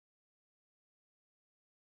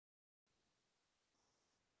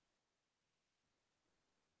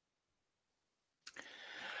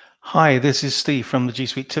Hi, this is Steve from the G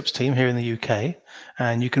Suite Tips team here in the UK,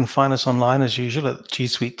 and you can find us online as usual at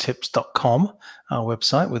gsuitetips.com, our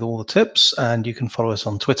website with all the tips, and you can follow us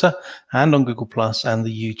on Twitter and on Google Plus and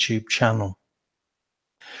the YouTube channel.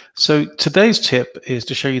 So today's tip is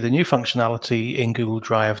to show you the new functionality in Google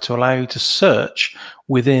Drive to allow you to search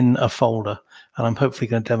within a folder, and I'm hopefully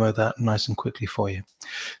going to demo that nice and quickly for you.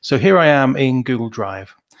 So here I am in Google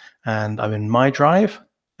Drive, and I'm in My Drive,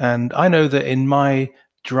 and I know that in my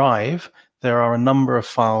Drive, there are a number of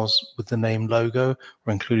files with the name logo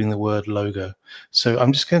or including the word logo. So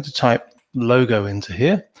I'm just going to type logo into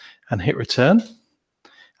here and hit return,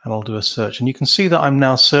 and I'll do a search. And you can see that I'm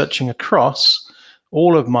now searching across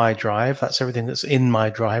all of my Drive. That's everything that's in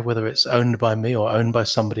my Drive, whether it's owned by me or owned by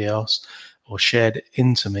somebody else or shared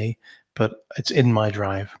into me, but it's in my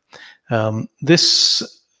Drive.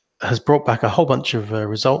 This has brought back a whole bunch of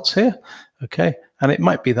results here. Okay, and it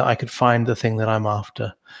might be that I could find the thing that I'm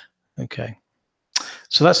after. Okay,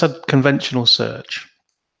 so that's a conventional search.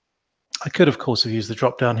 I could, of course, have used the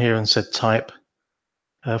drop down here and said type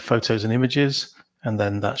photos and images, and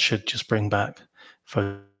then that should just bring back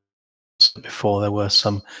photos. Before there were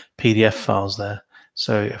some PDF files there.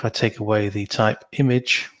 So if I take away the type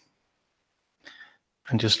image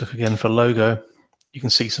and just look again for logo, you can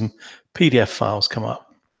see some PDF files come up.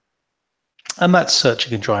 And that's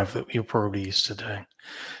searching a Drive that you're probably used to doing.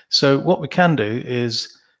 So what we can do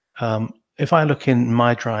is, if I look in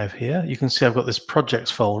my Drive here, you can see I've got this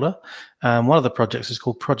projects folder, and one of the projects is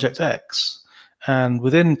called Project X. And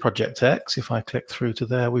within Project X, if I click through to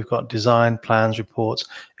there, we've got design, plans, reports.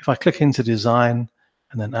 If I click into design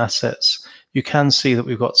and then assets, you can see that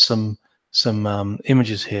we've got some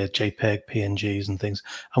images here, JPEG, PNGs and things.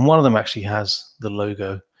 And one of them actually has the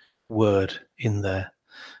logo word in there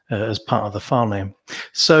as part of the file name.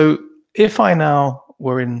 So if I now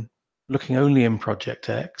were looking only in Project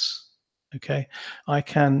X, okay, I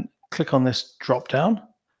can click on this drop down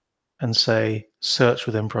and say search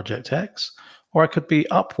within Project X, or I could be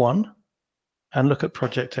up one and look at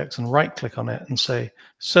Project X and right click on it and say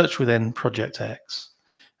search within Project X.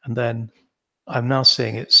 And then I'm now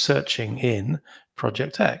seeing it searching in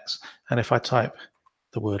Project X. And if I type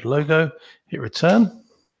the word logo, hit return,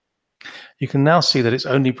 you can now see that it's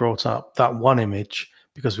only brought up that one image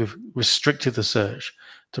because we've restricted the search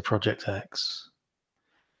to Project X.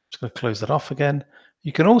 Just going to close that off again.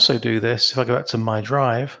 You can also do this if I go back to my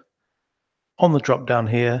Drive. On the drop down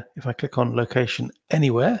here, if I click on location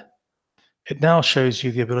anywhere, it now shows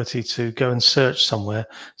you the ability to go and search somewhere.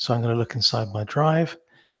 So I'm going to look inside my Drive.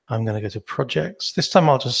 I'm going to go to projects. This time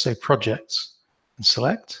I'll just say projects and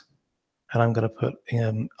select. And I'm going to put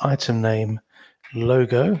item name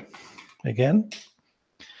logo again.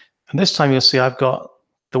 And this time you'll see I've got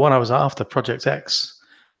the one I was after, Project X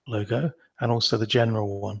logo, and also the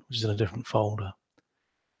general one, which is in a different folder.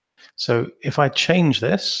 So if I change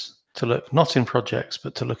this to look not in projects,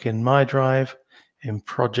 but to look in my Drive, in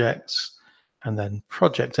projects, and then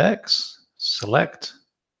Project X, select,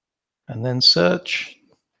 and then search.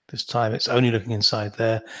 This time it's only looking inside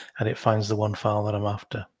there, and it finds the one file that I'm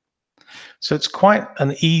after. So it's quite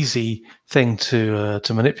an easy thing to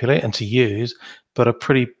manipulate and to use, but a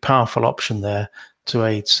pretty powerful option there to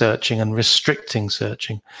aid searching and restricting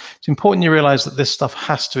searching. It's important you realize that this stuff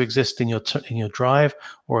has to exist in your Drive,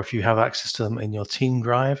 or if you have access to them in your team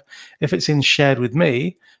Drive. If it's in shared with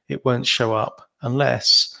me, it won't show up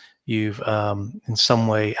unless you've in some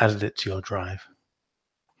way added it to your Drive.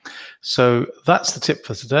 So that's the tip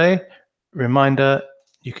for today. Reminder,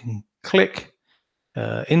 you can click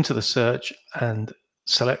into the search and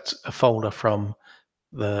select a folder from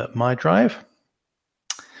the My Drive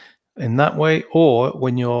in that way, or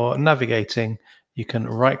when you're navigating, you can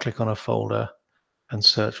right click on a folder and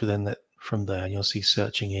search within it from there, and you'll see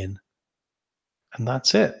searching in. And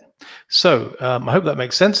that's it. So I hope that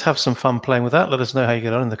makes sense. Have some fun playing with that. Let us know how you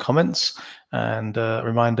get on in the comments. And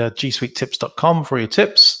reminder, gsuitetips.com for your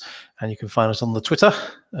tips. And you can find us on the Twitter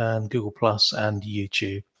and Google Plus and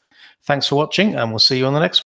YouTube. Thanks for watching, and we'll see you on the next one.